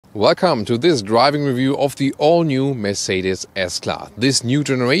Welcome to this driving review of the all-new Mercedes S-Class. This new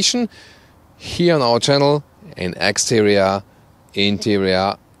generation here on our channel in exterior,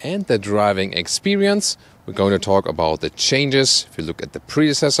 interior and the driving experience. We're going to talk about the changes. If you look at the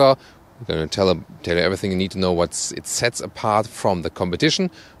predecessor, we're going to tell you everything you need to know what it sets apart from the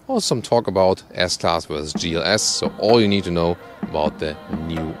competition. Also some talk about S-Class versus GLS, so all you need to know about the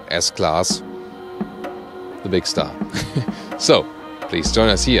new S-Class, the big star. So, please join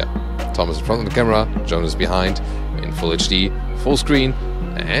us here. Thomas in front of the camera, Jonas behind, in full HD, full screen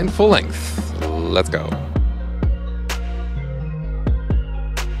and full length. Let's go.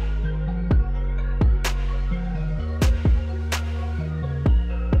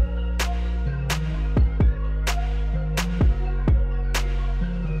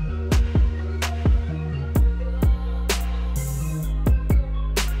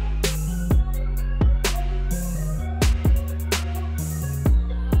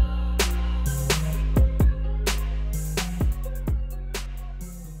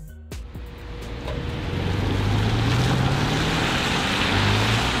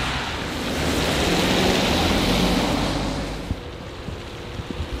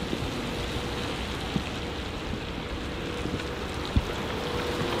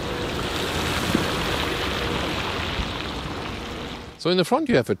 So in the front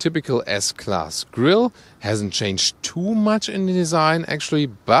you have a typical S-Class grille. Hasn't changed too much in the design actually,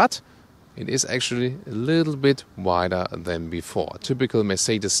 but it is actually a little bit wider than before. Typical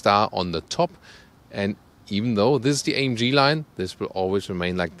Mercedes star on the top, and even though this is the AMG line, this will always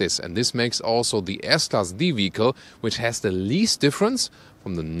remain like this. And this makes also the S-Class the vehicle which has the least difference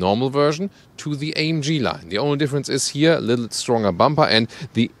from the normal version to the AMG line. The only difference is here a little stronger bumper and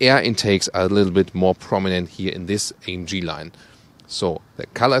the air intakes are a little bit more prominent here in this AMG line. So the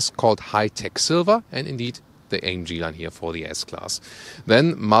color is called high-tech silver, and indeed the AMG line here for the S-Class.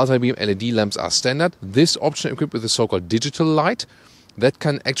 Then multi-beam LED lamps are standard. This option equipped with a so-called digital light that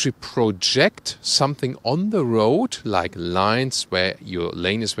can actually project something on the road, like lines where your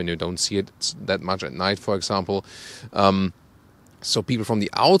lane is when you don't see it that much at night, for example. So people from the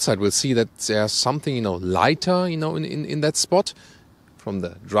outside will see that there's something, lighter, in that spot. From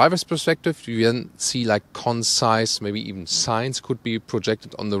the driver's perspective, you then see like concise, maybe even signs could be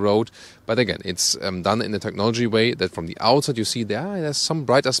projected on the road. But again, it's done in a technology way that from the outside you see there's some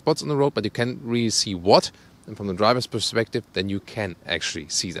brighter spots on the road, but you can't really see what. And from the driver's perspective, then you can actually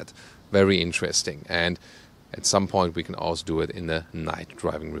see that. Very interesting. And at some point we can also do it in the night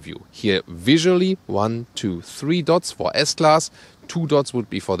driving review. Here visually, 1, 2, 3 dots for S-Class. 2 dots would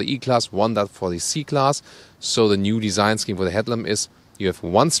be for the E-Class, 1 dot for the C-Class. So the new design scheme for the headlamp is you have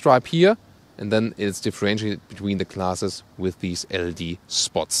one stripe here, and then it's differentiated between the classes with these LED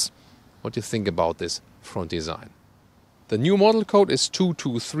spots. What do you think about this front design? The new model code is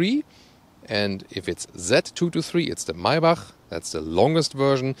 223, and if it's Z223, it's the Maybach, that's the longest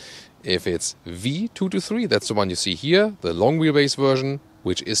version. If it's V223, that's the one you see here, the long wheelbase version,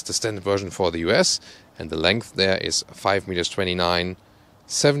 which is the standard version for the US, and the length there is 5 meters 29,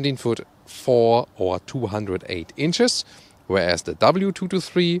 17 foot 4 or 208 inches. Whereas the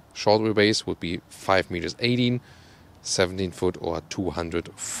W223 short wheelbase would be 5 meters 18, 17 foot or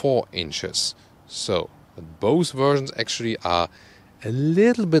 204 inches. So both versions actually are a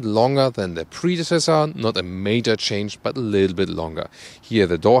little bit longer than the predecessor. Not a major change, but a little bit longer. Here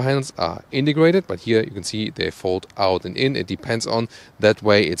the door handles are integrated, but here you can see they fold out and in. It depends on that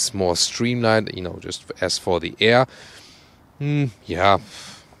way. It's more streamlined, just as for the air. Yeah,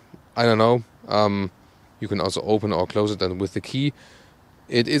 I don't know. You can also open or close it then with the key.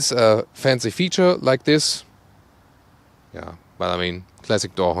 It is a fancy feature like this. Yeah, but I mean,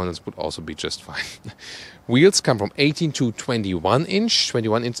 classic door handles would also be just fine. Wheels come from 18 to 21 inch.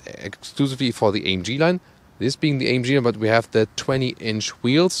 21 inch exclusively for the AMG line. This being the AMG line, but we have the 20-inch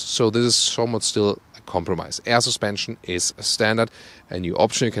wheels. So this is somewhat still a compromise. Air suspension is standard. A new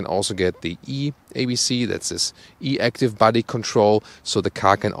option, you can also get the E-ABC, that's this E-active body control, so the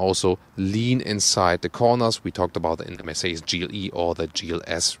car can also lean inside the corners. We talked about it in the Mercedes GLE or the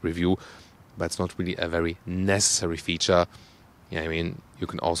GLS review, but it's not really a very necessary feature. Yeah, I mean, you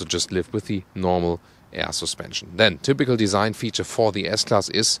can also just live with the normal air suspension. Then, typical design feature for the S-Class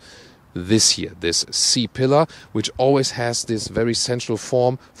is this here, this C-pillar, which always has this very central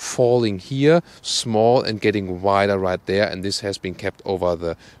form falling here, small and getting wider right there, and this has been kept over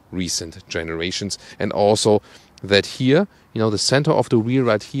the recent generations. And also that here, the center of the wheel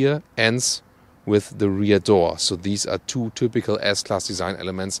right here ends with the rear door. So these are two typical S-Class design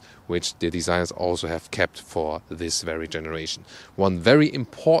elements which the designers also have kept for this very generation. One very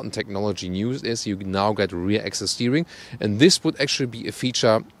important technology news is you now get rear axle steering, and this would actually be a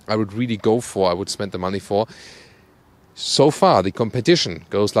feature I would really go for, I would spend the money for. So far the competition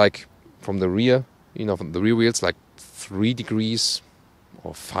goes like from the rear, from the rear wheels, like 3 degrees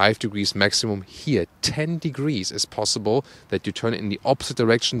or 5 degrees maximum. Here 10 degrees is possible that you turn in the opposite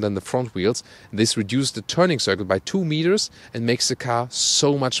direction than the front wheels. This reduces the turning circle by 2 meters and makes the car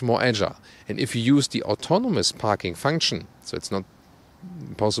so much more agile. And if you use the autonomous parking function, so it's not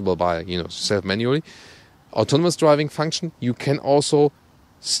possible by self-manually, autonomous driving function, you can also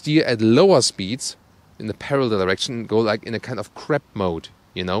steer at lower speeds in the parallel direction and go like in a kind of crab mode.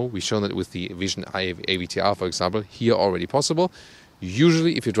 We've shown it with the Vision AVTR, for example, here already possible.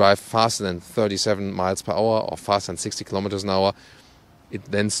 Usually if you drive faster than 37 miles per hour or faster than 60 kilometers an hour, it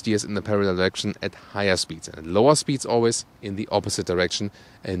then steers in the parallel direction at higher speeds, and at lower speeds always in the opposite direction,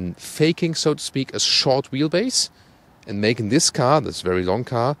 and faking, so to speak, a short wheelbase and making this car, this very long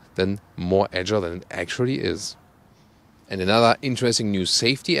car, then more agile than it actually is. And another interesting new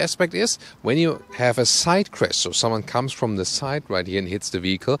safety aspect is when you have a side crash, so someone comes from the side right here and hits the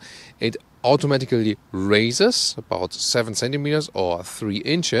vehicle, it automatically raises about 7 centimeters or 3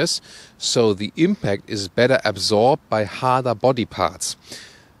 inches, so the impact is better absorbed by harder body parts.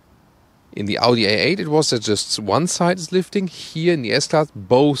 In the Audi A8 it was that just one side is lifting. Here in the S-Class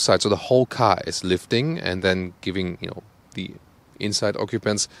both sides, so the whole car is lifting and then giving the inside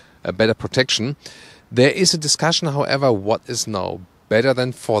occupants a better protection. There is a discussion, however, what is now better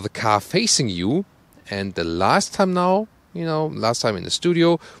than for the car facing you. And the last time last time in the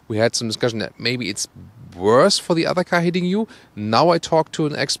studio, we had some discussion that maybe it's worse for the other car hitting you. Now I talked to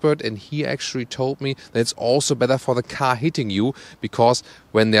an expert and he actually told me that it's also better for the car hitting you, because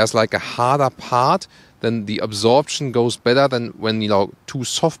when there's like a harder part, then the absorption goes better than when two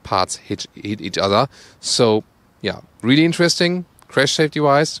soft parts hit each other. So yeah, really interesting, crash safety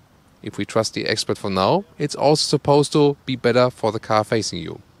wise. If we trust the expert for now, it's also supposed to be better for the car facing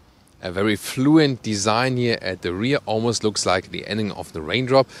you. A very fluent design here at the rear, almost looks like the ending of the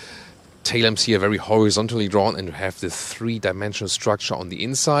raindrop. Tail lamps here very horizontally drawn and have the 3-dimensional structure on the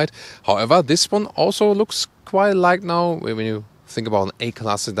inside. However, this one also looks quite like now, when you think about an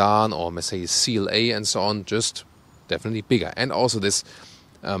A-Class sedan or Mercedes CLA and so on, just definitely bigger. And also this,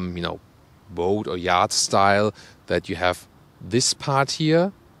 boat or yacht style, that you have this part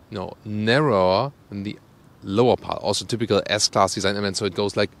here, narrower than the lower part. Also typical S-Class design element, so it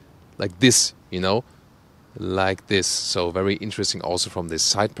goes like this, like this. So very interesting also from this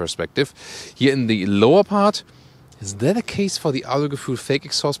side perspective. Here in the lower part, is that a case for the Autogefühl fake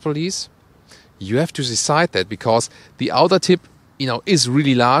exhaust police? You have to decide that, because the outer tip, is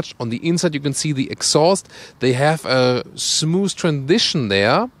really large. On the inside you can see the exhaust. They have a smooth transition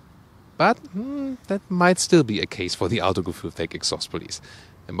there, but that might still be a case for the Autogefühl fake exhaust police.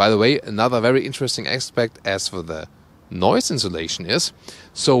 And by the way, another very interesting aspect as for the noise insulation is,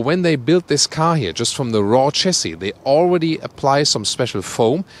 so when they built this car here, just from the raw chassis, they already apply some special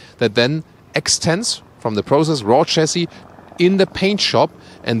foam that then extends from the process raw chassis in the paint shop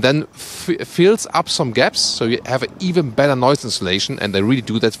and then fills up some gaps, so you have an even better noise insulation, and they really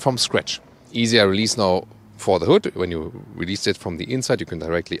do that from scratch. Easier release now for the hood. When you release it from the inside, you can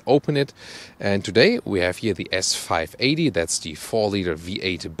directly open it. And today we have here the S580, that's the 4-liter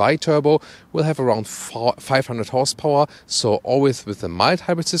V8 biturbo. We'll have around 500 horsepower, so always with a mild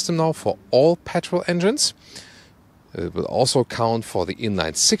hybrid system now for all petrol engines. It will also count for the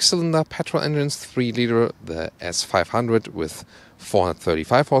inline 6-cylinder petrol engines, 3-liter, the S500 with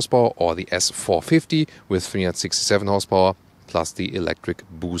 435 horsepower, or the S450 with 367 horsepower. Plus the electric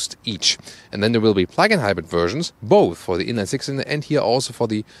boost each. And then there will be plug-in hybrid versions, both for the inline 6-cylinder and here also for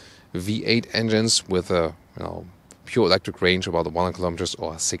the V8 engines with a pure electric range of about 100 kilometers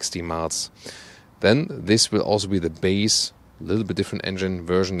or 60 miles. Then this will also be the base, a little bit different engine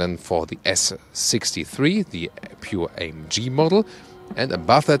version than for the S63, the pure AMG model. And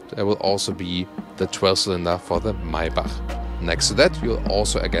above that there will also be the 12-cylinder for the Maybach. Next to that you'll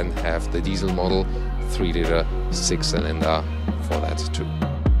also again have the diesel model, 3-liter 6-cylinder for that too.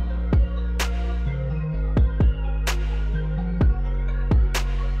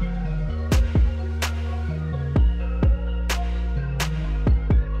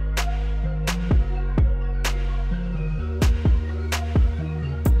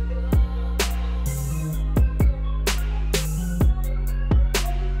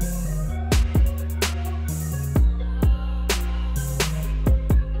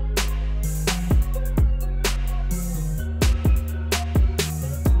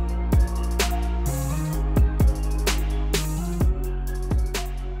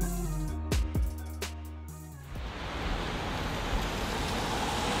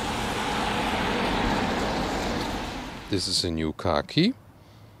 This is a new car key.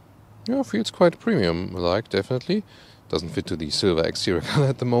 Yeah, feels quite premium-like, definitely. Doesn't fit to the silver exterior color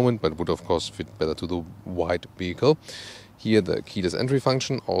at the moment, but would of course fit better to the white vehicle. Here the keyless entry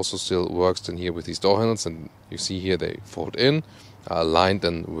function also still works in here with these door handles, and you see here they fold in, are aligned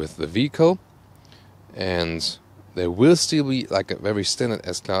then with the vehicle. And there will still be, like a very standard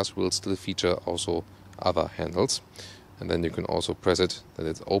S-Class, will still feature also other handles. And then you can also press it, that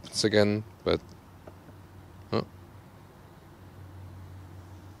it opens again, but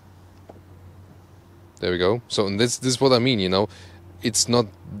there we go. So this is what I mean, you know. It's not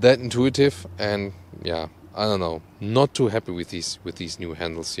that intuitive, and yeah, I don't know. Not too happy with these new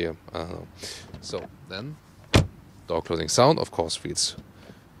handles here. I don't know. So then, door closing sound, of course, feels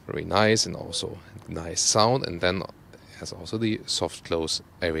very nice and also nice sound. And then has also the soft close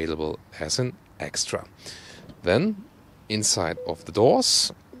available as an extra. Then inside of the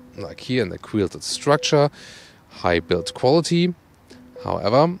doors, like here in the quilted structure, high build quality.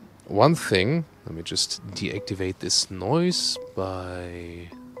 However, one thing. Let me just deactivate this noise by...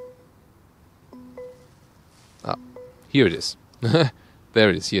 here it is. There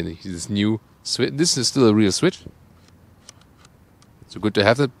it is, here, this new switch. This is still a real switch. So good to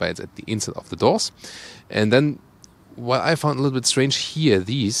have that, but it's at the inside of the doors. And then, what I found a little bit strange here,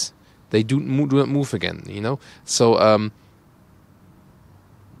 these, they do not move again, you know? So,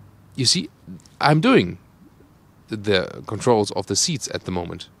 you see, I'm doing the controls of the seats at the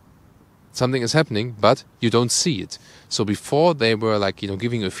moment. Something is happening, but you don't see it. So before they were like, you know,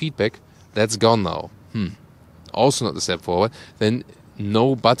 giving you feedback, that's gone now. Also not a step forward. Then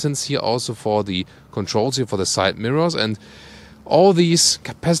no buttons here also for the controls here for the side mirrors and all these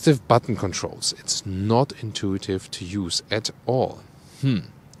capacitive button controls. It's not intuitive to use at all.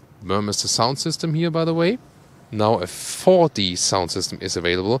 Burmester sound system here, by the way. Now a 4D sound system is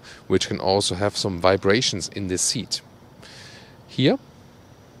available, which can also have some vibrations in the seat. Here,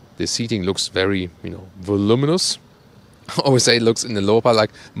 the seating looks very, you know, voluminous. I always say it looks in the lower part like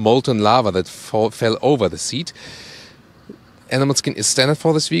molten lava that fell over the seat. Animal skin is standard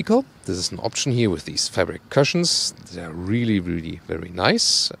for this vehicle. This is an option here with these fabric cushions. They're really, really very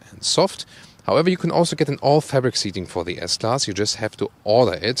nice and soft. However, you can also get an all-fabric seating for the S-Class. You just have to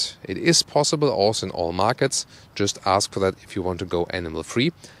order it. It is possible also in all markets. Just ask for that if you want to go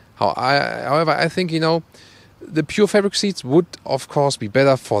animal-free. However, I think, you know, the pure fabric seats would, of course, be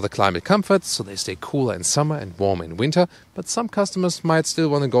better for the climate comfort, so they stay cooler in summer and warmer in winter. But some customers might still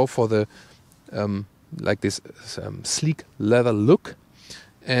want to go for the like this sleek leather look,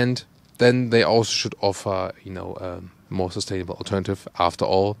 and then they also should offer, you know, more sustainable alternative. After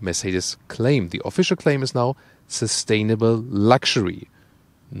all, Mercedes claim, the official claim is now sustainable luxury.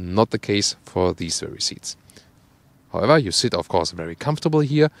 Not the case for these very seats. However, you sit, of course, very comfortable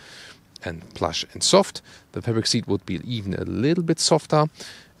here. And plush and soft. The fabric seat would be even a little bit softer.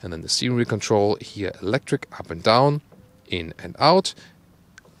 And then the steering wheel control here, electric up and down, in and out.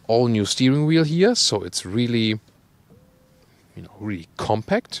 All new steering wheel here, so it's really, you know, really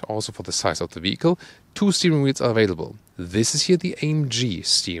compact. Also for the size of the vehicle, 2 steering wheels are available. This is here the AMG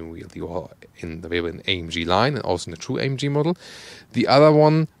steering wheel. You are available in AMG-line and also in the true AMG model. The other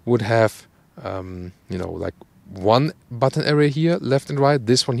one would have, you know, like one button area here, left and right.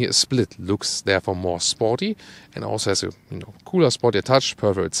 This one here is split, looks therefore more sporty, and also has a, you know, cooler, sportier touch,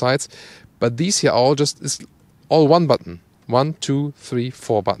 perforated sides. But these here are all just all one button. 1, 2, 3,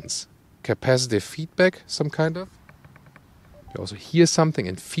 4 buttons. Capacitive feedback, some kind of. You also hear something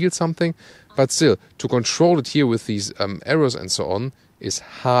and feel something, but still, to control it here with these arrows and so on is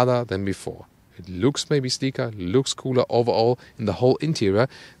harder than before. It looks maybe sleeker, looks cooler overall in the whole interior.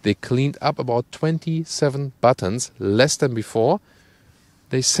 They cleaned up about 27 buttons, less than before.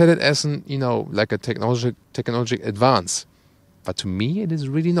 They said it as an, you know, like a technology advance. But to me, it is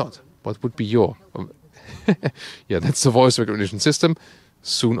really not. What would be your? Yeah, that's the voice recognition system.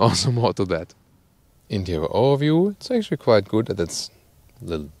 Soon also more to that. Interior overview, it's actually quite good. It's a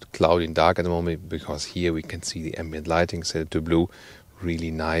little cloudy and dark at the moment because here we can see the ambient lighting set to blue.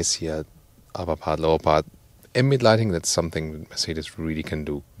 Really nice here. Upper part, lower part. Ambient lighting, that's something Mercedes really can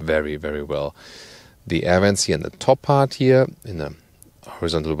do very, very well. The air vents here in the top part here in a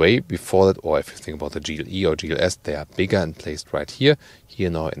horizontal way. Before that, or if you think about the GLE or GLS, they are bigger and placed right here. Here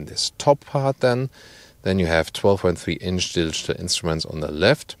now in this top part then. Then you have 12.3-inch digital instruments on the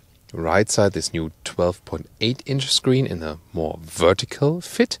left. Right side, this new 12.8-inch screen in a more vertical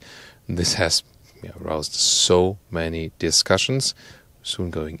fit. This has aroused so many discussions. Soon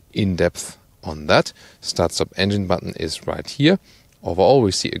going in depth on that. Start-stop engine button is right here. Overall,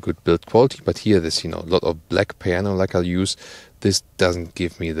 we see a good build quality, but here this, you know, a lot of black piano like I'll use. This doesn't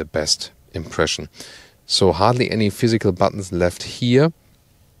give me the best impression. So hardly any physical buttons left here.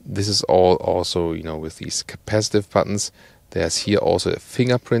 This is all also, with these capacitive buttons. There's here also a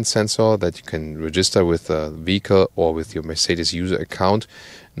fingerprint sensor that you can register with the vehicle or with your Mercedes user account.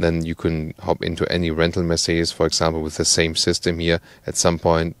 And then you can hop into any rental Mercedes, for example, with the same system here. At some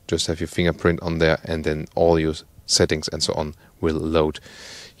point, just have your fingerprint on there, and then all your settings and so on will load.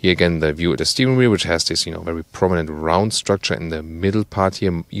 Here again, the view at the steering wheel, which has this, very prominent round structure in the middle part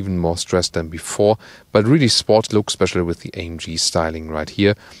here, even more stressed than before, but really sport look, especially with the AMG styling right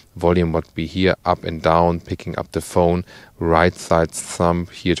here. Volume would be here, up and down, picking up the phone, right side thumb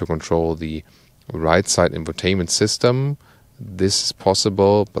here to control the right side infotainment system. This is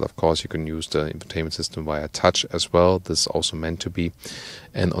possible, but of course you can use the infotainment system via touch as well. This is also meant to be.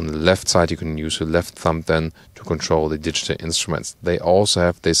 And on the left side you can use your left thumb then to control the digital instruments. They also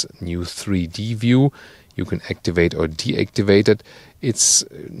have this new 3D view. You can activate or deactivate it. It's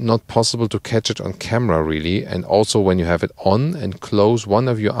not possible to catch it on camera really, and also when you have it on and close one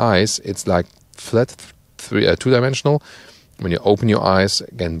of your eyes, it's like flat two-dimensional. When you open your eyes,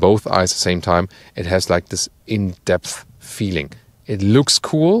 again both eyes at the same time, it has like this in-depth feeling. It looks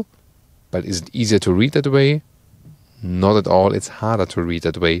cool, but is it easier to read that way? Not at all. It's harder to read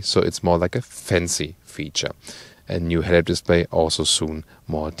that way, so it's more like a fancy feature. And new head-up display, also soon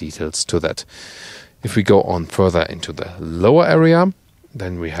more details to that. If we go on further into the lower area,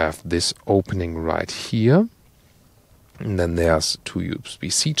 then we have this opening right here. And then there's two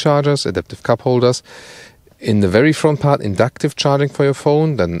USB-C chargers, adaptive cup holders. In the very front part, inductive charging for your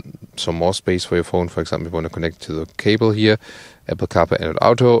phone, then some more space for your phone. For example, if you want to connect to the cable here, Apple CarPlay, Android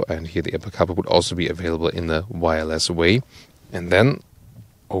Auto, and here the Apple CarPlay would also be available in the wireless way. And then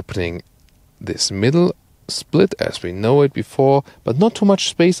opening this middle split as we know it before, but not too much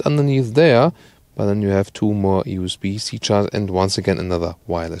space underneath there. But then you have two more USB-C chargers and once again another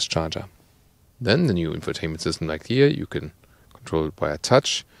wireless charger. Then the new infotainment system like here, you can control it via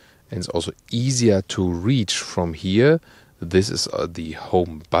touch. And it's also easier to reach from here. This is the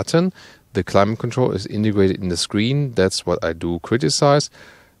home button. The climate control is integrated in the screen. That's what I do criticize.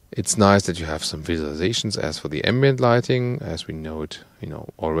 It's nice that you have some visualizations as for the ambient lighting, as we know it,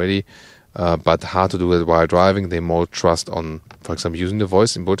 already. But hard to do it while driving. They more trust on, for example, using the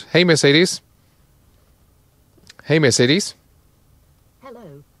voice input. Hey Mercedes. Hey Mercedes.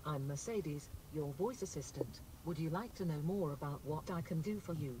 Hello, I'm Mercedes, your voice assistant. Would you like to know more about what I can do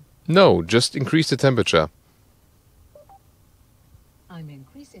for you? No, just increase the temperature. I'm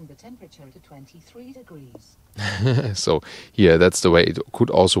increasing the temperature to 23 degrees. So here, that's the way it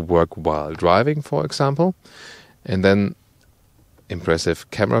could also work while driving, for example. And then impressive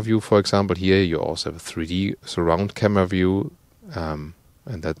camera view, for example. Here you also have a 3D surround camera view. And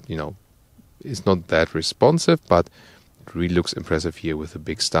that, is not that responsive, but it really looks impressive here with a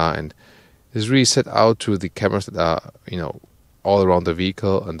big star. And it's really set out to the cameras that are, all around the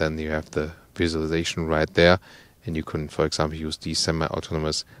vehicle, and then you have the visualization right there, and you can, for example, use the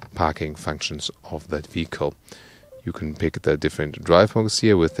semi-autonomous parking functions of that vehicle. You can pick the different drive modes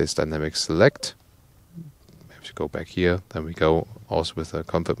here with this dynamic select. If you go back here, then we go also with the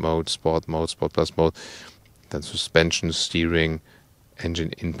comfort mode, sport plus mode, then suspension, steering,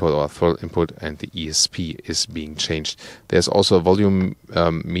 engine input or throttle input, and the ESP is being changed. There's also a volume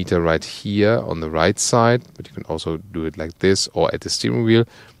meter right here on the right side, but you can also do it like this or at the steering wheel.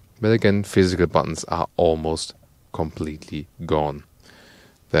 But again, physical buttons are almost completely gone.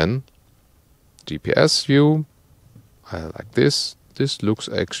 Then GPS view, I like this. This looks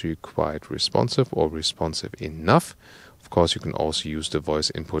actually quite responsive or responsive enough. Of course, you can also use the voice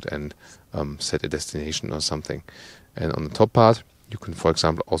input and set a destination or something. And on the top part, you can, for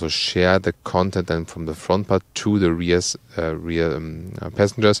example, also share the content then from the front part to the rear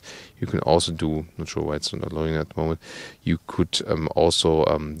passengers. You can also do, not sure why it's not loading at the moment, you could also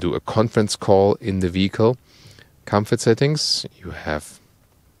do a conference call in the vehicle. Comfort settings, you have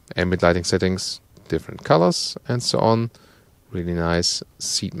ambient lighting settings, different colors and so on. Really nice.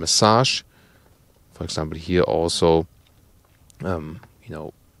 Seat massage. For example, here also, the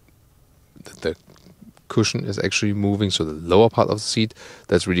cushion is actually moving, so the lower part of the seat.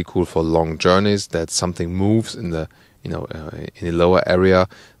 That's really cool for long journeys, that something moves in the in the lower area,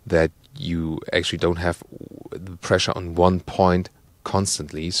 that you actually don't have the pressure on one point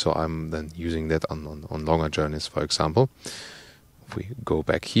constantly. So I'm then using that on longer journeys, for example. If we go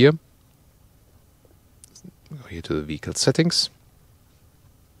back here, go here to the vehicle settings,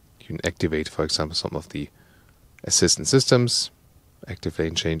 you can activate, for example, some of the assistant systems. Active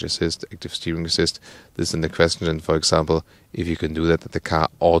lane change assist, active steering assist. This is in the question, and for example, if you can do that the car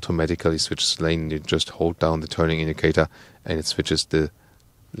automatically switches lane, you just hold down the turning indicator and it switches the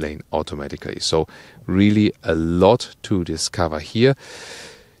lane automatically. So really a lot to discover here.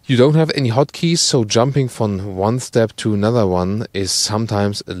 You don't have any hotkeys, so jumping from one step to another one is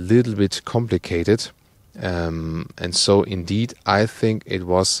sometimes a little bit complicated. And so indeed, I think it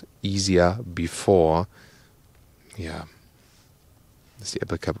was easier before. Yeah, it's the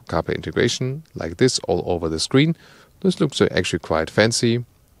Apple CarPlay integration like this all over the screen. This looks actually quite fancy.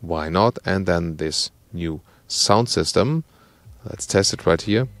 Why not? And then this new sound system. Let's test it right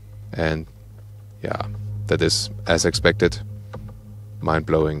here. And yeah, that is as expected.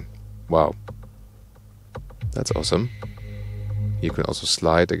 Mind-blowing. Wow. That's awesome. You can also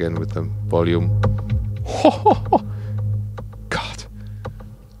slide again with the volume. God.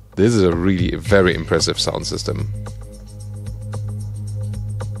 This is a really very impressive sound system.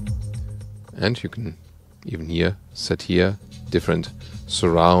 And you can even here, set here, different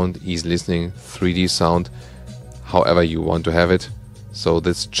surround, easy listening, 3D sound, however you want to have it. So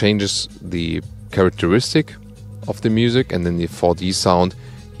this changes the characteristic of the music, and then the 4D sound.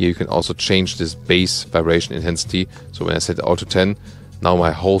 Here you can also change this bass vibration intensity. So when I set auto 10, now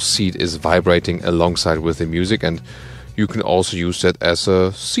my whole seat is vibrating alongside with the music, and you can also use that as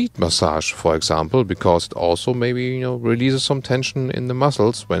a seat massage, for example, because it also maybe releases some tension in the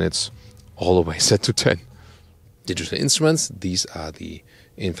muscles when it's all the way set to 10. Digital instruments, these are the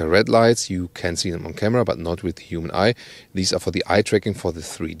infrared lights. You can see them on camera, but not with the human eye. These are for the eye tracking for the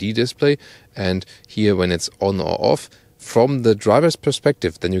 3D display. And here, when it's on or off, from the driver's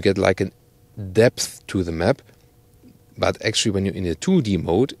perspective, then you get like a depth to the map. But actually, when you're in a 2D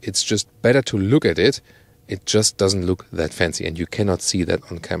mode, it's just better to look at it. It just doesn't look that fancy, and you cannot see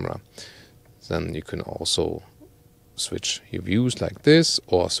that on camera. Then you can also switch your views like this,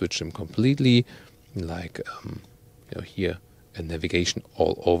 or switch them completely, like here, a navigation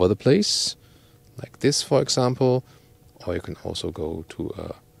all over the place, like this, for example. Or you can also go to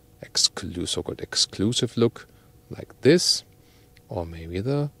a so-called exclusive look, like this, or maybe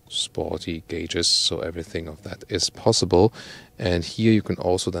the sporty gauges, so everything of that is possible. And here you can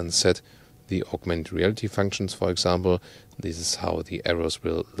also then set the augmented reality functions, for example. This is how the arrows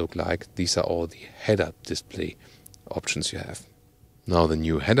will look like. These are all the head-up display options you have. Now the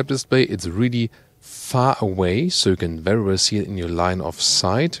new head-up display, it's really far away, so you can very well see it in your line of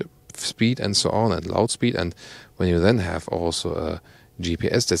sight, speed and so on, and loud speed. And when you then have also a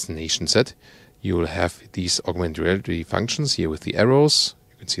GPS destination set, you will have these augmented reality functions here with the arrows.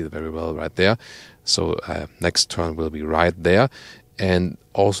 You can see it very well right there. So next turn will be right there. And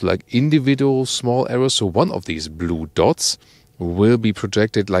also like individual small arrows. So one of these blue dots will be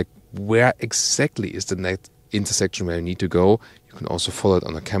projected like where exactly is the next intersection where you need to go. You can also follow it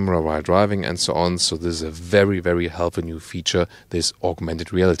on a camera while driving and so on. So this is a very, very helpful new feature, this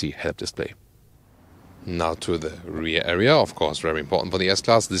augmented reality head-up display. Now to the rear area, of course, very important for the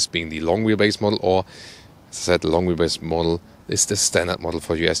S-Class, this being the long wheelbase model, or as I said, the long wheelbase model is the standard model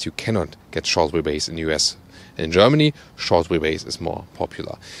for US. You cannot get short wheelbase in US. In Germany, short wheelbase is more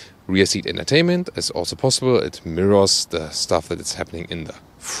popular. Rear seat entertainment is also possible. It mirrors the stuff that is happening in the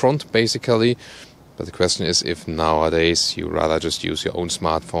front, basically. But the question is if nowadays you rather just use your own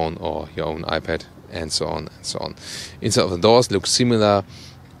smartphone or your own iPad and so on and so on. Inside of the doors looks similar,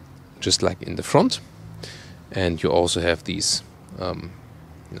 just like in the front. And you also have these, the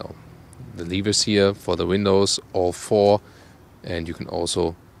levers here for the windows, all four. And you can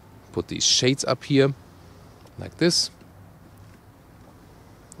also put these shades up here, like this.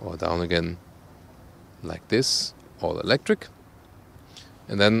 Or down again, like this, all electric.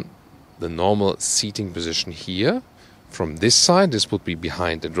 And then the normal seating position here. From this side, this would be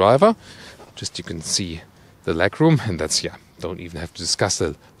behind the driver. Just you can see the legroom, and that's, don't even have to discuss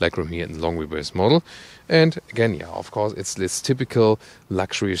the legroom here in the long wheelbase model. And again, of course, it's this typical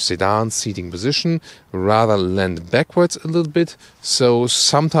luxury sedan seating position, rather leaned backwards a little bit. So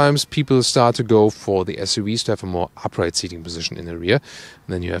sometimes people start to go for the SUVs to have a more upright seating position in the rear.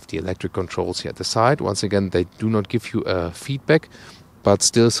 And then you have the electric controls here at the side. Once again, they do not give you a feedback, but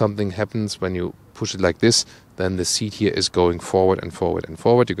still something happens when you push it like this. Then the seat here is going forward and forward and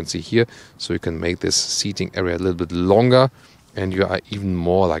forward. You can see here, so you can make this seating area a little bit longer, and you are even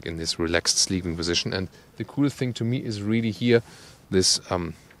more like in this relaxed sleeping position. And the cool thing to me is really here, this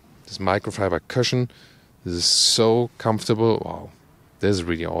microfiber cushion. This is so comfortable. Wow, this is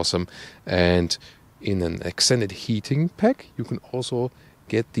really awesome. And in an extended heating pack, you can also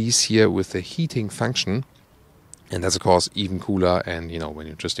get these here with the heating function. And that's, of course, even cooler. And, when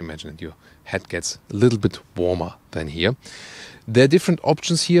you just imagine that your head gets a little bit warmer than here. There are different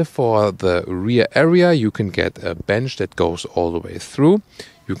options here for the rear area. You can get a bench that goes all the way through.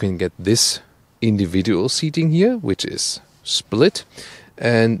 You can get this individual seating here, which is split.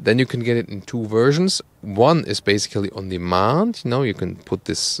 And then you can get it in two versions. One is basically on demand. You can put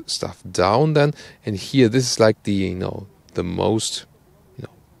this stuff down then. And here, this is like the, the most,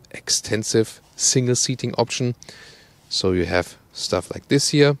 extensive single seating option. So you have stuff like this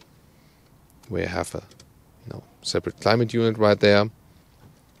here, where you have a, separate climate unit right there,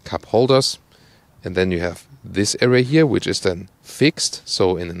 cup holders, and then you have this area here, which is then fixed.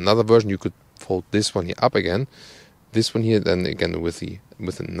 So in another version, you could fold this one here up again. This one here, then again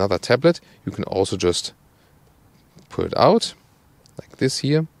with another tablet, you can also just pull it out like this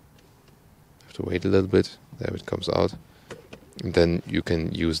here. You have to wait a little bit. There it comes out. And then you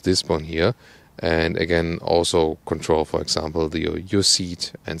can use this one here, and again also control, for example, your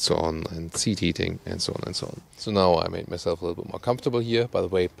seat and so on, and seat heating and so on and so on. So now I made myself a little bit more comfortable here. By the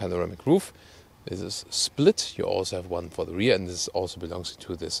way, panoramic roof. This is split. You also have one for the rear, and this also belongs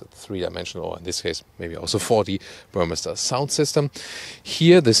to this 3-dimensional, or in this case, maybe also 4D Burmester sound system.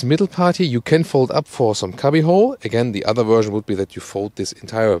 Here, this middle part here, you can fold up for some cubby hole. Again, the other version would be that you fold this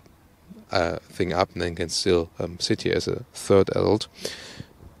entire thing up, and then can still sit here as a third adult.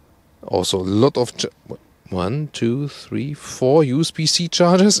 Also, a lot of 1, 2, 3, 4 USB-C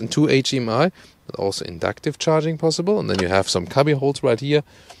chargers and 2 HDMI, but also inductive charging possible. And then you have some cubby holes right here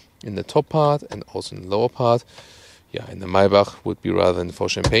in the top part and also in the lower part. Yeah, in the Maybach would be rather than for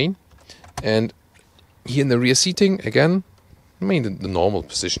Champagne. And here in the rear seating, again, the normal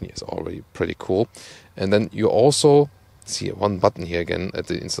position here is already pretty cool. And then you also see one button here again at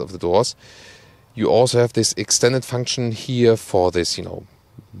the inside of the doors. You also have this extended function here for this,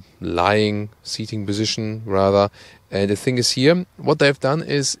 lying seating position rather. And the thing is here, what they've done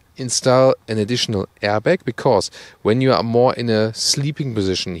is install an additional airbag, because when you are more in a sleeping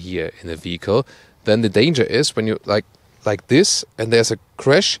position here in a vehicle, then the danger is when you like this and there's a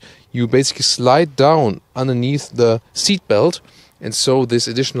crash, you basically slide down underneath the seat belt, and so this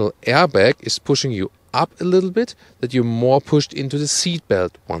additional airbag is pushing you up a little bit, that you're more pushed into the seat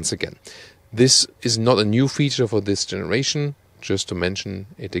belt once again. This is not a new feature for this generation, just to mention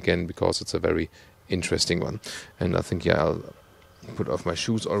it again because it's a very interesting one. And I think, yeah, I'll put off my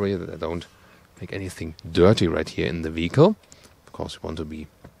shoes already, that I don't make anything dirty right here in the vehicle. Of course, we want to be,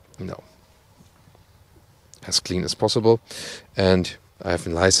 as clean as possible. And I have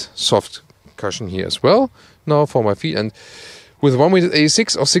a nice soft cushion here as well now for my feet. And with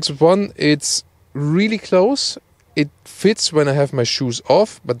 1m86 or 6'1", it's really close. It fits when I have my shoes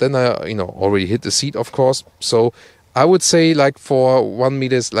off, but then I, already hit the seat, of course. So I would say, like, for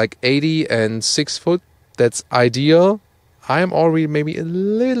 1m80 and 6 foot, that's ideal. I am already maybe a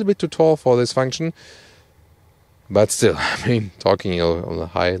little bit too tall for this function, but still, talking on a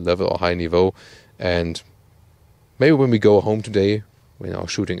high level or high niveau. And maybe when we go home today, when our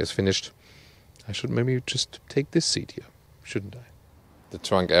shooting is finished, I should maybe just take this seat here, shouldn't I? The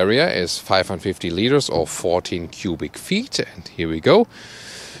trunk area is 550 liters or 14 cubic feet, and here we go.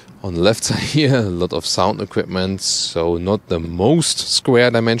 On the left side here, a lot of sound equipment, so not the most square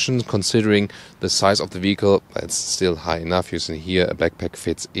dimensions considering the size of the vehicle. That's still high enough. You see here a backpack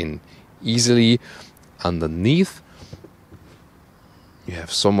fits in easily. Underneath, you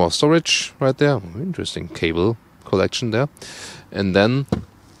have some more storage right there. Interesting cable collection there. And then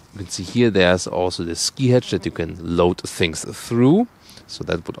you can see here there's also the ski hatch that you can load things through. So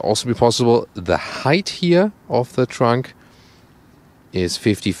that would also be possible. The height here of the trunk is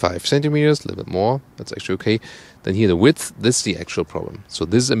 55 centimeters, a little bit more. That's actually okay. Then here the width, this is the actual problem. So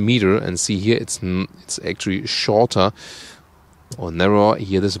this is a meter, and see here it's actually shorter or narrower.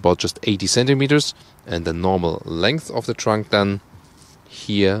 Here this is about just 80 centimeters, and the normal length of the trunk then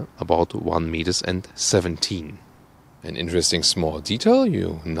here about 1 meters and 17. An interesting small detail,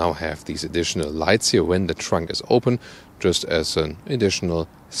 you now have these additional lights here when the trunk is open, just as an additional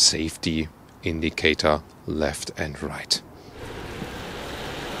safety indicator left and right.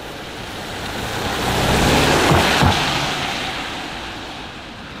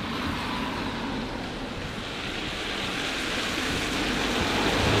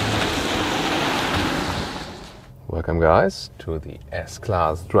 Welcome guys to the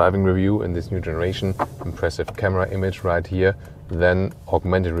S-Class driving review in this new generation. Impressive camera image right here, then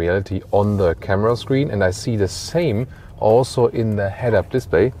augmented reality on the camera screen, and I see the same also in the head-up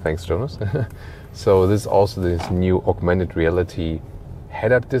display. Thanks, Jonas. So this is also this new augmented reality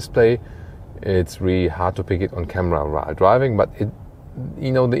head-up display. It's really hard to pick it on camera while driving, but it,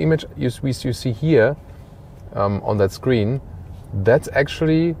 the image you see here on that screen, that's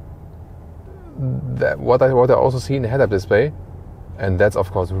actually what I also see in the head-up display, and that's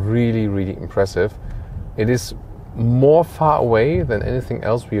of course really, really impressive. It is more far away than anything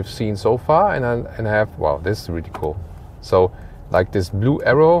else we have seen so far, and I have, wow, this is really cool. So Like this blue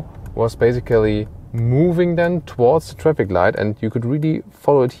arrow was basically moving then towards the traffic light, and you could really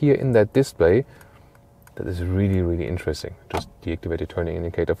follow it here in that display. That is really, really interesting. Just deactivate the turning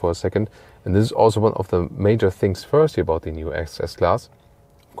indicator for a second. And this is also one of the major things first here about the new S-Class.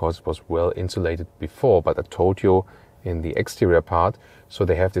 Of course, it was well insulated before, but I told you in the exterior part. So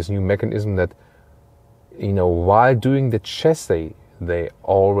they have this new mechanism that, you know, while doing the chassis, they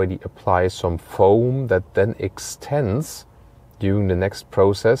already apply some foam that then extends during the next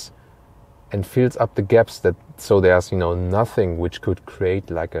process and fills up the gaps, that so there's, you know, nothing which could create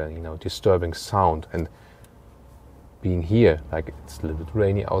like a, you know, disturbing sound. And being here, like it's a little bit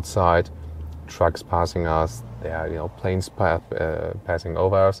rainy outside, trucks passing us, there are, you know, planes passing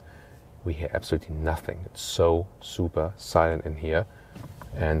over us, we hear absolutely nothing. It's so super silent in here,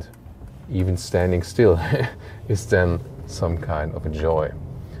 and even standing still is then some kind of a joy.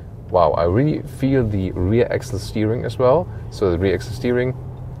 Wow, I really feel the rear axle steering as well. So the rear axle steering,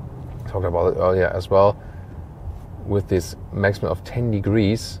 talked about it earlier as well, with this maximum of 10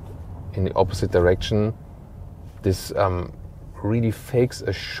 degrees in the opposite direction. This really fakes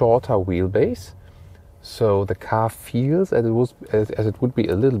a shorter wheelbase, so the car feels as it would be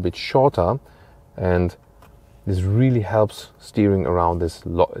a little bit shorter, and this really helps steering around this,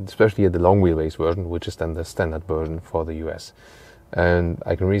 especially the long wheelbase version, which is then the standard version for the US. And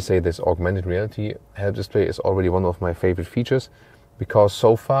I can really say this augmented reality head-up display is already one of my favorite features, because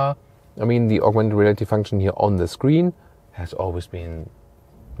so far, I mean, the augmented reality function here on the screen has always been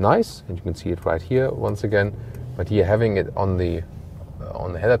nice, and you can see it right here once again. But here, having it on the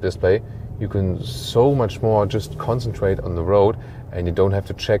head-up display, you can so much more just concentrate on the road, and you don't have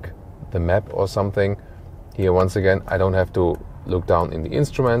to check the map or something. Here, once again, I don't have to look down in the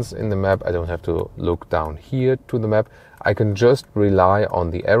instruments in the map. I don't have to look down here to the map. I can just rely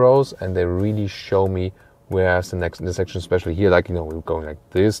on the arrows, and they really show me where's the next intersection, especially here, like, you know, we're going like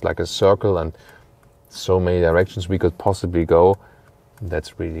this, like a circle, and so many directions we could possibly go.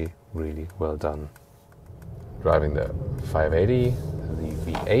 That's really, really well done. Driving the 580,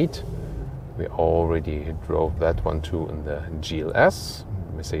 the V8. We already drove that one too in the GLS,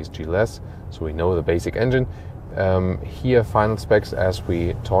 Mercedes GLS, so we know the basic engine. Here, final specs as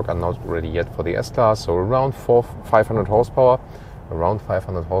we talk are not ready yet for the S-Class, so around 500 horsepower, around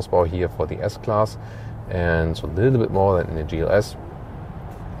 500 horsepower here for the S-Class, and so a little bit more than in the GLS,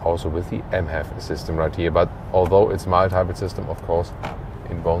 also with the MHEV system right here. But although it's mild hybrid system, of course,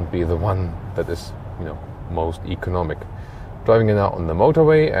 it won't be the one that is, you know, most economic. Driving it now on the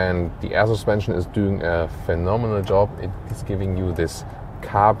motorway, and the air suspension is doing a phenomenal job. It is giving you this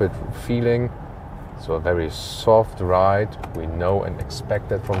carpet feeling, so a very soft ride. We know and expect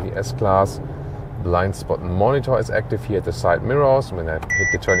that from the S-Class. Blind spot monitor is active here at the side mirrors. When I hit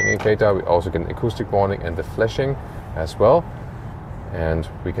the turning indicator, we also get an acoustic warning and the flashing as well. And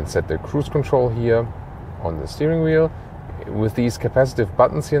we can set the cruise control here on the steering wheel. With these capacitive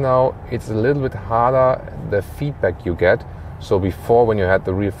buttons here now, it's a little bit harder, the feedback you get. So before, when you had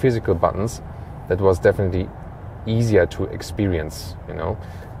the real physical buttons, that was definitely easier to experience, you know.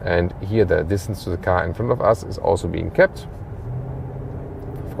 And here the distance to the car in front of us is also being kept.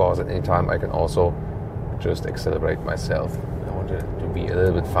 Of course, at any time I can also just accelerate myself. I want it to be a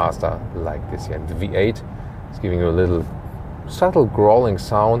little bit faster like this here. And the V8 is giving you a little subtle growling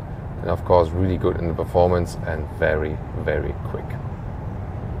sound, and of course really good in the performance and very, very quick.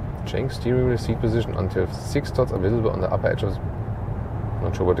 Change steering wheel seat position until 6 dots are visible on the upper edge of.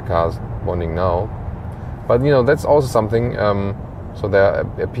 Not sure what the car is wanting now, but you know, that's also something. So there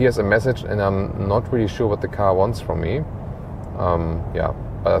appears a message, and I'm not really sure what the car wants from me. Yeah,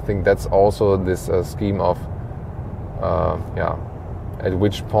 but I think that's also this scheme of at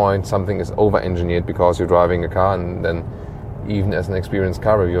which point something is over-engineered because you're driving a car, and then even as an experienced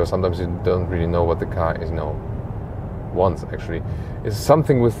car reviewer, sometimes you don't really know what the car is, you know, wants actually. It's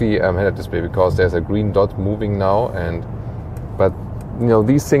something with the head-up display, because there's a green dot moving now, but you know,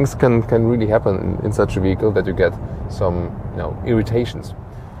 these things can really happen in such a vehicle that you get some, you know, irritations.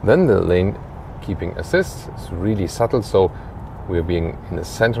 Then the lane keeping assist is really subtle, so we're being in the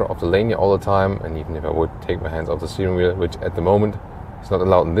center of the lane here all the time. And even if I would take my hands off the steering wheel, which at the moment is not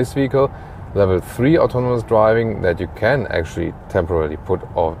allowed in this vehicle, level 3 autonomous driving that you can actually temporarily put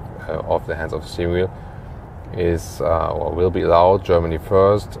off the hands of the steering wheel is or will be allowed. Germany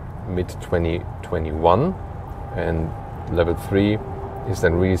first, mid 2021, and level 3 is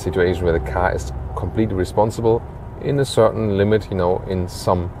then really a situation where the car is completely responsible in a certain limit, you know, in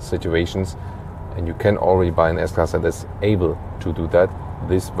some situations, and you can already buy an S-Class that is able to do that.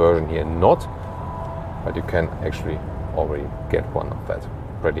 This version here not, but you can actually already get one of that.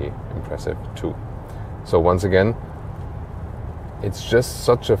 Pretty impressive too. So once again, It's just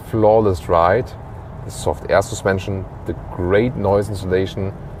such a flawless ride. The soft air suspension, the great noise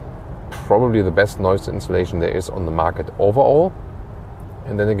insulation, probably the best noise insulation there is on the market overall.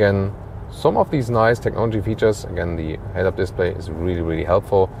 And then again, some of these nice technology features, again, the head-up display is really, really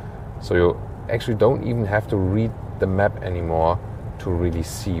helpful. So you actually don't even have to read the map anymore to really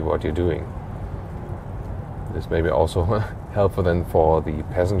see what you're doing. This may be also helpful then for the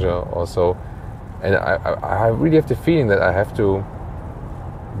passenger also. And I really have the feeling that I have to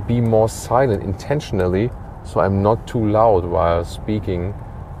be more silent intentionally, so I'm not too loud while speaking,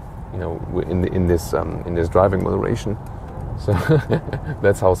 you know, in this driving moderation. So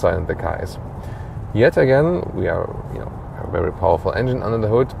that's how silent the car is. Yet again, we are, you know, have a very powerful engine under the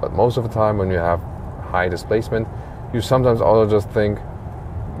hood, but most of the time when you have high displacement, you sometimes also just think,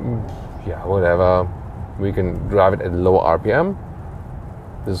 yeah, whatever, we can drive it at low RPM.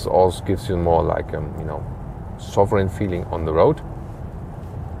 This also gives you more like, you know, sovereign feeling on the road.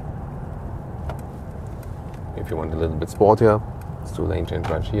 If you want a little bit sportier, let's do lane change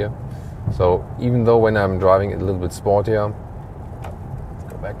right here. So even though when I'm driving it a little bit sportier,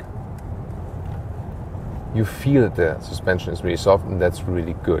 let's go back, you feel that the suspension is really soft, and that's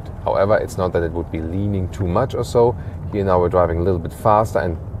really good. However, it's not that it would be leaning too much or so. Here now we're driving a little bit faster,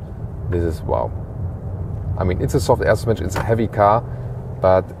 and this is wow. I mean, it's a soft air suspension, it's a heavy car,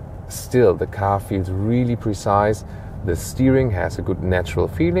 but still the car feels really precise. The steering has a good natural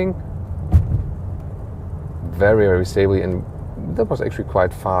feeling, very, very stably, and that was actually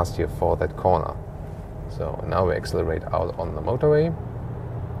quite fast here for that corner. So now we accelerate out on the motorway.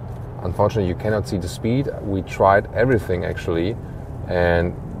 Unfortunately, you cannot see the speed. We tried everything actually,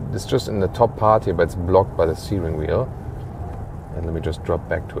 and it's just in the top part here, but it's blocked by the steering wheel. And let me just drop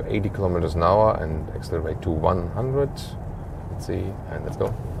back to 80 kilometers an hour and accelerate to 100. Let's see, and let's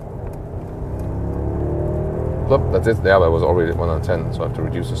go. Plop, that's it. There, I was already at 110, so I have to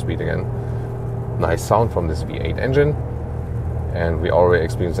reduce the speed again. Nice sound from this V8 engine. And we already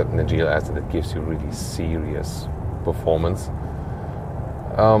experienced that in the GLS, that it gives you really serious performance.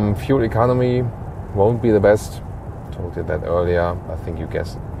 Fuel economy won't be the best. Told you that earlier. I think you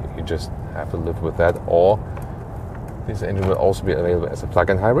just have to live with that. Or this engine will also be available as a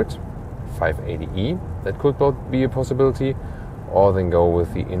plug-in hybrid, 580e. That could be a possibility. Or then go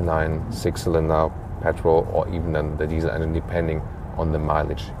with the inline 6-cylinder petrol, or even then the diesel engine, depending on the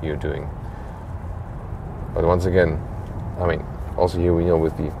mileage you're doing. But once again, I mean, also here we know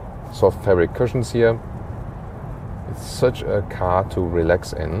with the soft fabric cushions here, it's such a car to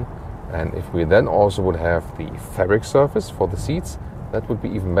relax in. And if we then also would have the fabric surface for the seats, that would be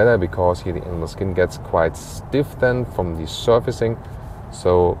even better, because here the animal skin gets quite stiff then from the surfacing.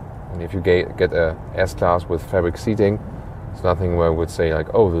 So if you get a S-Class with fabric seating, it's nothing where I would say like,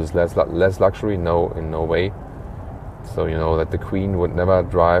 oh, this is less luxury. No, in no way. So you know that the Queen would never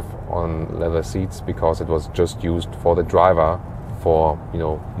drive on leather seats, because it was just used for the driver for, you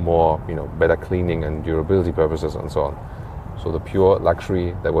know, more, you know, better cleaning and durability purposes and so on. So the pure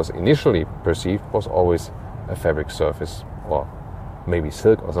luxury that was initially perceived was always a fabric surface, or maybe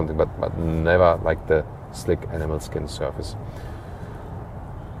silk or something, but never like the slick animal skin surface.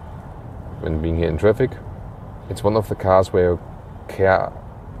 When being here in traffic, it's one of the cars where you care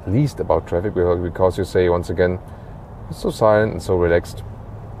least about traffic, because you say, once again, it's so silent and so relaxed,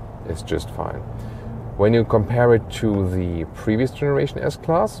 it's just fine. When you compare it to the previous generation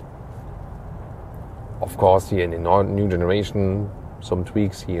S-Class, of course here in the new generation, some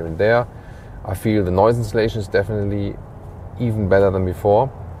tweaks here and there. I feel the noise insulation is definitely even better than before,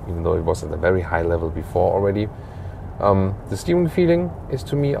 even though it was at a very high level before already. The steering feeling is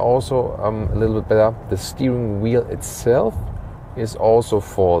to me also a little bit better. The steering wheel itself is also,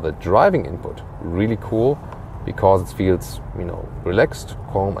 for the driving input, really cool, because it feels, you know, relaxed,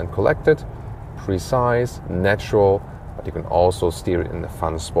 calm and collected, precise, natural, but you can also steer it in a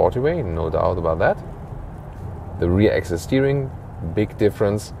fun, sporty way, no doubt about that. The rear axis steering, big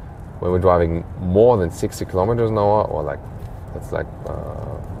difference when we're driving more than 60 kilometers an hour, or like, that's like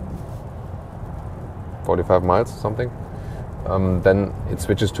 45 miles or something. Then it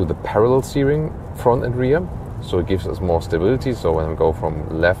switches to the parallel steering, front and rear, so it gives us more stability. So when I go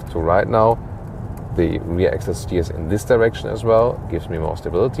from left to right now, the rear axis steers in this direction as well, gives me more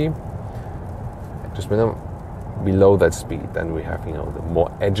stability. Just when I'm below that speed, then we have, you know, the more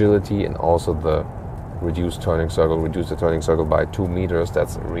agility, and also the reduce the turning circle by 2 meters.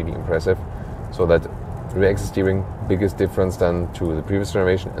 That's really impressive. So that rear axis steering, biggest difference then to the previous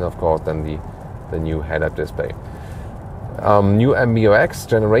generation, and of course then the new head-up display. New MBUX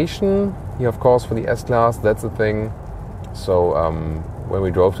generation here, of course, for the S-Class, that's the thing. So when we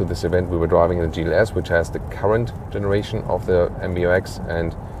drove to this event, we were driving in the GLS, which has the current generation of the MBUX,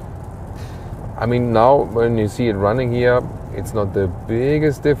 and I mean, now when you see it running here, it's not the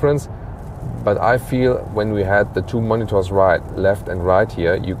biggest difference, but I feel when we had the two monitors left and right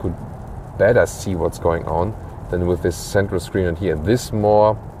here, you could better see what's going on than with this central screen and here. This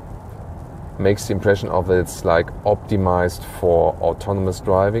more makes the impression of that it's like optimized for autonomous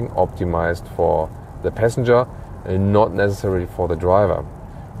driving, optimized for the passenger, and not necessarily for the driver.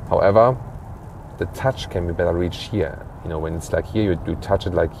 However, the touch can be better reached here. You know, when it's like here, you touch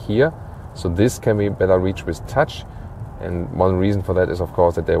it like here. So this can be better reached with touch. And one reason for that is, of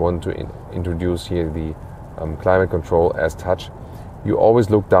course, that they want to introduce here the climate control as touch. You always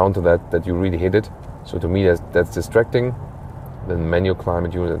look down to that you really hit it. So to me, that's distracting. The manual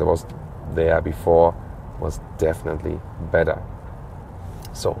climate unit that was there before was definitely better.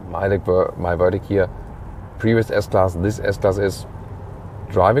 So my verdict here, previous S-Class, this S-Class is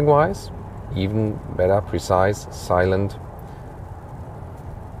driving-wise even better, precise, silent,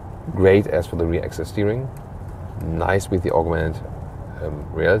 great as for the rear axis steering, nice with the augmented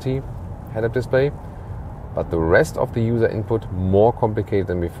reality head-up display, but the rest of the user input more complicated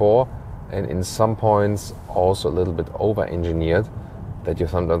than before, and in some points also a little bit over-engineered, that you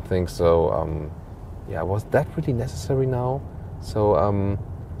sometimes think, so yeah, was that really necessary now? So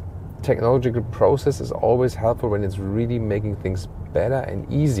technological process is always helpful when it's really making things better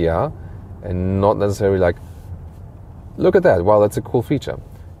and easier, and not necessarily like, look at that, wow, that's a cool feature.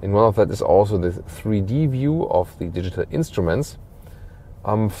 And one of that is also the 3D view of the digital instruments.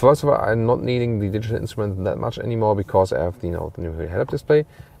 First of all, I'm not needing the digital instrument that much anymore because I have the new head-up display.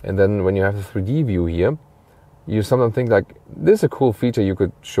 And then when you have the 3D view here, you sometimes think like, this is a cool feature you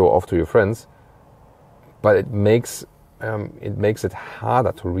could show off to your friends, but it makes it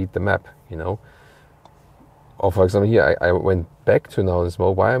harder to read the map, you know. Or for example, here I went back to now this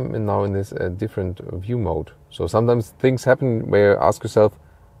mode. Why am I now in this different view mode? So sometimes things happen where you ask yourself,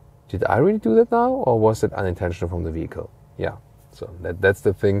 did I really do that now, or was it unintentional from the vehicle? Yeah, so that's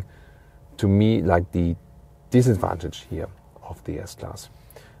the thing, to me, like the disadvantage here of the S-Class.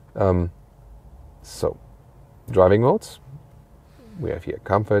 So, driving modes. We have here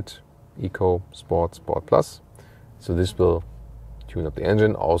Comfort, Eco, Sport, Sport Plus. So this will tune up the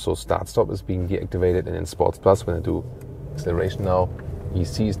engine. Also, Start-Stop is being deactivated, and in Sports Plus, when I do acceleration now,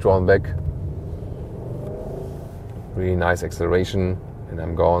 EC is drawn back. Really nice acceleration. And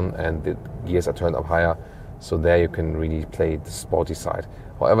I'm gone, and the gears are turned up higher, so there you can really play the sporty side.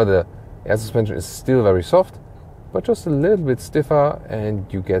 However, the air suspension is still very soft, but just a little bit stiffer, and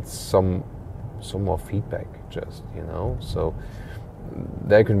you get some more feedback, just, you know. So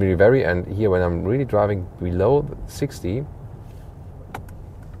there can really vary. And here, when I'm really driving below 60,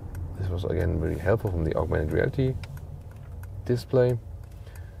 this was again really helpful from the augmented reality display.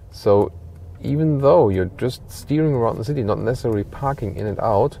 So even though you're just steering around the city, not necessarily parking in and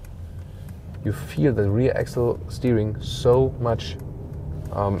out, you feel the rear axle steering so much,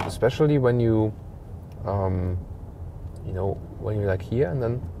 especially when you, when you're like here and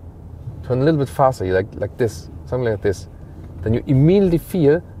then turn a little bit faster, you like this, something like this, then you immediately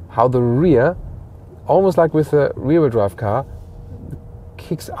feel how the rear, almost like with a rear-wheel drive car,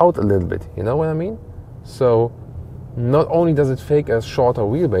 kicks out a little bit. You know what I mean? So not only does it fake a shorter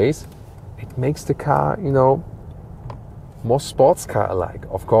wheelbase, it makes the car, more sports car-alike.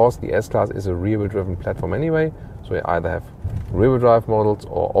 Of course, the S-Class is a rear-wheel driven platform anyway, so you either have rear-wheel drive models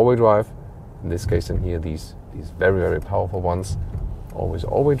or all-wheel drive. In this case, in here, these very, very powerful ones, always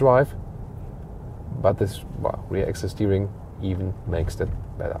all-wheel drive. But this rear axis steering even makes that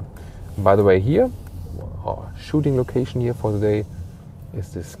better. By the way, here, our shooting location here for today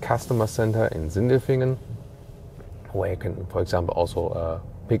is this customer center in Sindelfingen, where you can, for example, also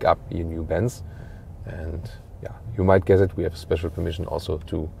pick up your new Benz. And yeah, you might guess it, we have special permission also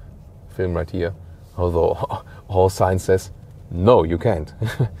to film right here, although all signs says no, you can't.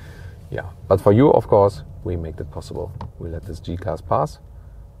 Yeah, but for you, of course, we make that possible. We let this G-Class pass.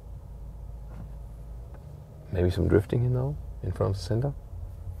 Maybe some drifting in front of the center.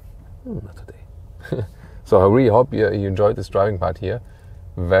 Not today. So I really hope you enjoyed this driving part here.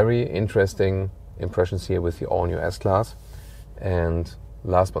 Very interesting impressions here with the all-new S-Class. And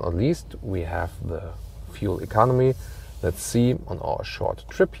last but not least, we have the fuel economy. Let's see on our short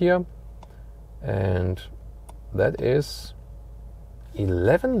trip here. And that is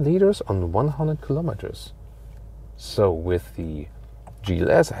 11 liters on 100 kilometers. So with the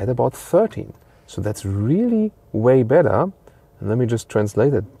GLS, I had about 13. So that's really way better. And let me just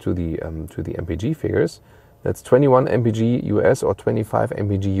translate it to the MPG figures. That's 21 MPG US or 25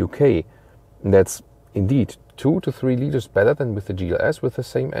 MPG UK. And that's indeed 2 to 3 liters better than with the GLS with the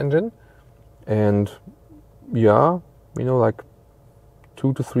same engine. And yeah, you know, like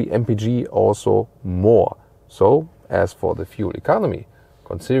 2 to 3 mpg also more. So as for the fuel economy,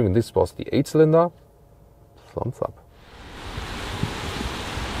 considering this was the 8-cylinder, thumbs up.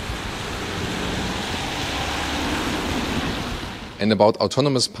 And about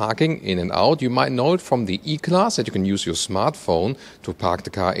autonomous parking in and out, you might know it from the E-Class that you can use your smartphone to park the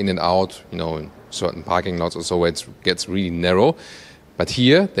car in and out, you know, in certain parking lots or so where it gets really narrow. But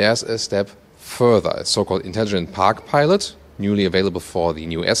here there's a step further. A so-called Intelligent Park Pilot, newly available for the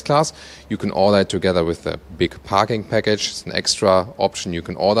new S-Class. You can order it together with the big parking package. It's an extra option you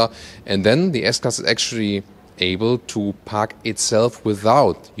can order. And then the S-Class is actually able to park itself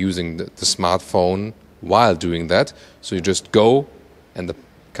without using the smartphone while doing that. So you just go and the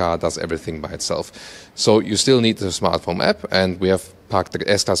car does everything by itself. So you still need the smartphone app, and we have parked the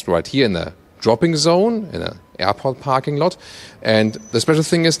S-Class right here in a dropping zone, in an airport parking lot. And the special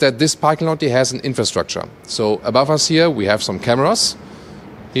thing is that this parking lot here has an infrastructure. So above us here we have some cameras.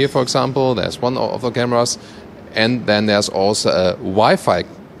 Here, for example, there's one of the cameras, and then there's also a Wi-Fi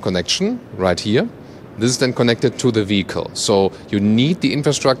connection right here. This is then connected to the vehicle. So you need the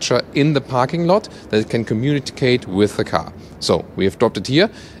infrastructure in the parking lot that can communicate with the car. So we have dropped it here,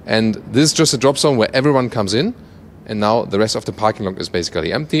 and this is just a drop zone where everyone comes in, and now the rest of the parking lot is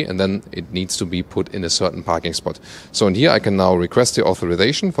basically empty, and then it needs to be put in a certain parking spot. So in here I can now request the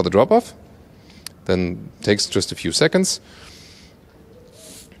authorization for the drop-off. Then it takes just a few seconds.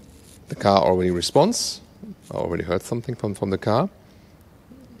 The car already responds. I already heard something from the car.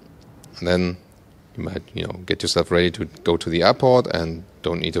 And then you might, you know, get yourself ready to go to the airport and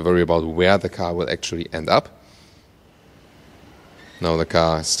don't need to worry about where the car will actually end up. Now the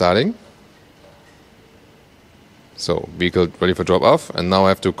car is starting. So vehicle ready for drop-off, and now I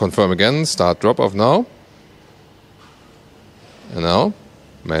have to confirm again, start drop-off now. And now,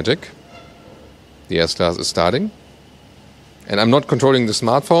 magic. The S-Class is starting. And I'm not controlling the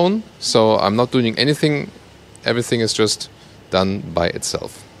smartphone, so I'm not doing anything. Everything is just done by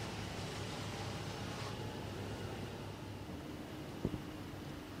itself.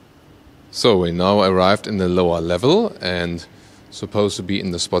 So we now arrived in the lower level and supposed to be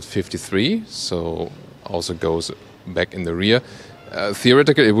in the spot 53, so also goes back in the rear.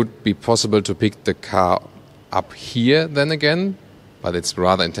 Theoretically, it would be possible to pick the car up here then again, but it's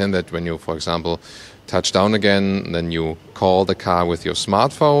rather intended when you, for example, touch down again, then you call the car with your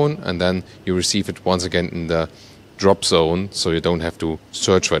smartphone, and then you receive it once again in the drop zone, so you don't have to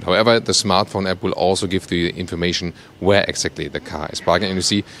search for it. However, the smartphone app will also give the information where exactly the car is parking. And you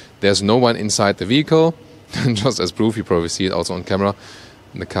see, there's no one inside the vehicle. Just as proof, you probably see it also on camera.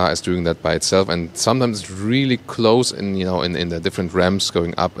 The car is doing that by itself, and sometimes it's really close in, you know, in the different ramps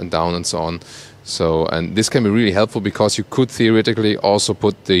going up and down and so on. So, and this can be really helpful because you could theoretically also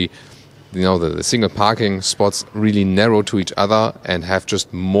put the single parking spots really narrow to each other and have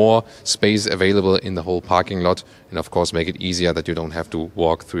just more space available in the whole parking lot, and of course make it easier that you don't have to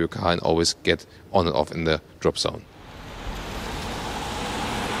walk through your car and always get on and off in the drop zone.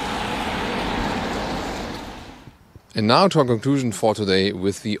 And now to our conclusion for today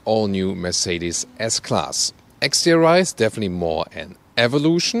with the all-new Mercedes S-Class. Exterior-wise, definitely more an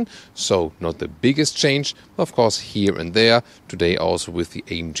evolution, so not the biggest change, but of course here and there. Today also with the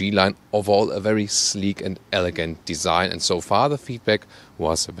AMG-line, overall a very sleek and elegant design, and so far the feedback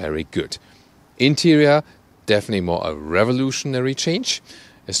was very good. Interior, definitely more a revolutionary change,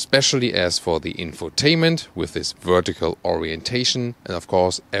 especially as for the infotainment with this vertical orientation, and of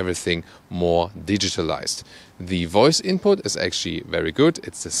course everything more digitalized. The voice input is actually very good.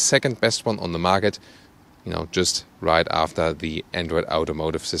 It's the second best one on the market, you know, just right after the Android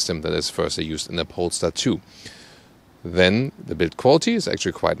Automotive system that is firstly used in the Polestar 2. Then the build quality is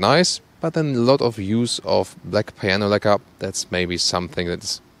actually quite nice, but then a lot of use of black piano lacquer. That's maybe something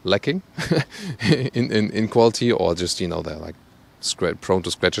that's lacking in quality, or just, you know, they're like prone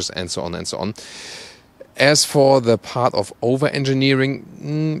to scratches and so on and so on. As for the part of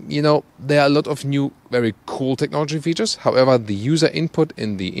over-engineering, you know, there are a lot of new, very cool technology features. However, the user input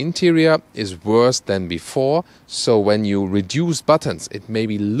in the interior is worse than before. So when you reduce buttons, it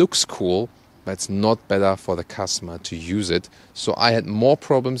maybe looks cool, but it's not better for the customer to use it. So I had more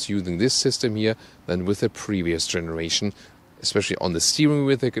problems using this system here than with the previous generation, especially on the steering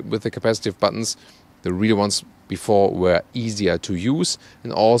with the capacitive buttons. The real ones before were easier to use,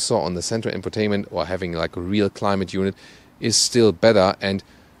 and also on the central infotainment or having like a real climate unit is still better. And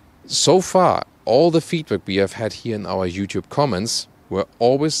so far, all the feedback we have had here in our YouTube comments were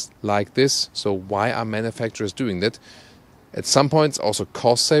always like this. So why are manufacturers doing that? At some points also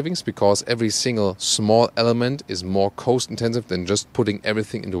cost savings, because every single small element is more cost intensive than just putting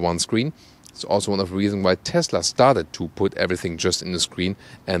everything into one screen. It's also one of the reasons why Tesla started to put everything just in the screen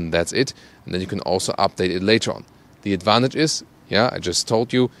and that's it. And then you can also update it later on. The advantage is, yeah, I just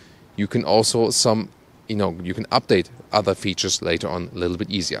told you, you can also you can update other features later on a little bit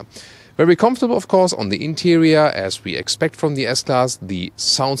easier. Very comfortable, of course, on the interior, as we expect from the S-Class. The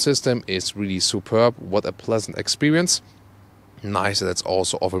sound system is really superb. What a pleasant experience. Nice that it's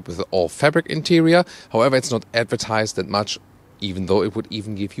also offered with an all-fabric interior. However, it's not advertised that much, even though it would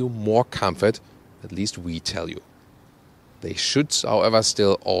even give you more comfort, at least we tell you. They should, however,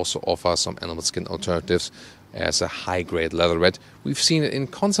 still also offer some animal skin alternatives as a high-grade leatherette. We've seen it in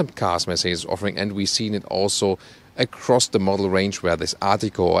concept cars Mercedes offering, and we've seen it also across the model range, where this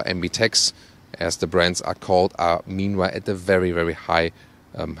Artico or MB-Tex, as the brands are called, are meanwhile at the very, very high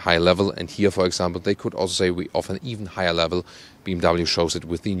level. And here, for example, they could also say we offer an even higher level. BMW shows it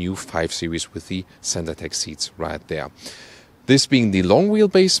with the new 5 Series with the Centertech seats right there. This being the long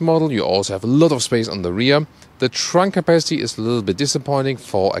wheelbase model, you also have a lot of space on the rear. The trunk capacity is a little bit disappointing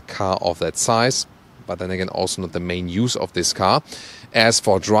for a car of that size, but then again also not the main use of this car. As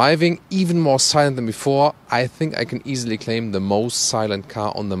for driving, even more silent than before. I think I can easily claim the most silent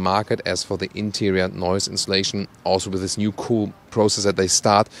car on the market. As for the interior noise insulation, also with this new cool process that they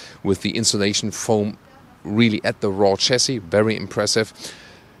start with the insulation foam really at the raw chassis, very impressive.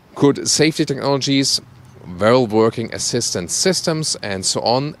 Good safety technologies, well working assistance systems and so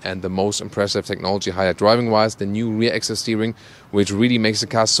on, and the most impressive technology higher driving wise, the new rear axle steering, which really makes the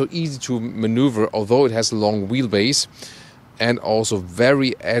car so easy to maneuver, although it has a long wheelbase, and also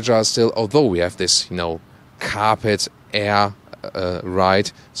very agile still, although we have this carpet air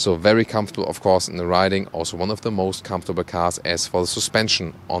ride, so very comfortable of course in the riding. Also one of the most comfortable cars as for the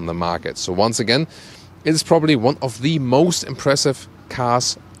suspension on the market. So once again, it is probably one of the most impressive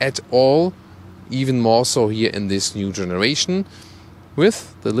cars at all, even more so here in this new generation,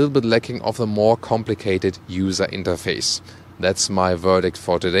 with the little bit lacking of the more complicated user interface. That's my verdict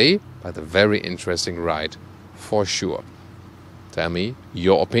for today, but a very interesting ride for sure. Tell me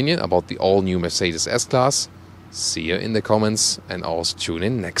your opinion about the all-new Mercedes S-Class. See you in the comments, and also tune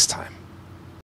in next time.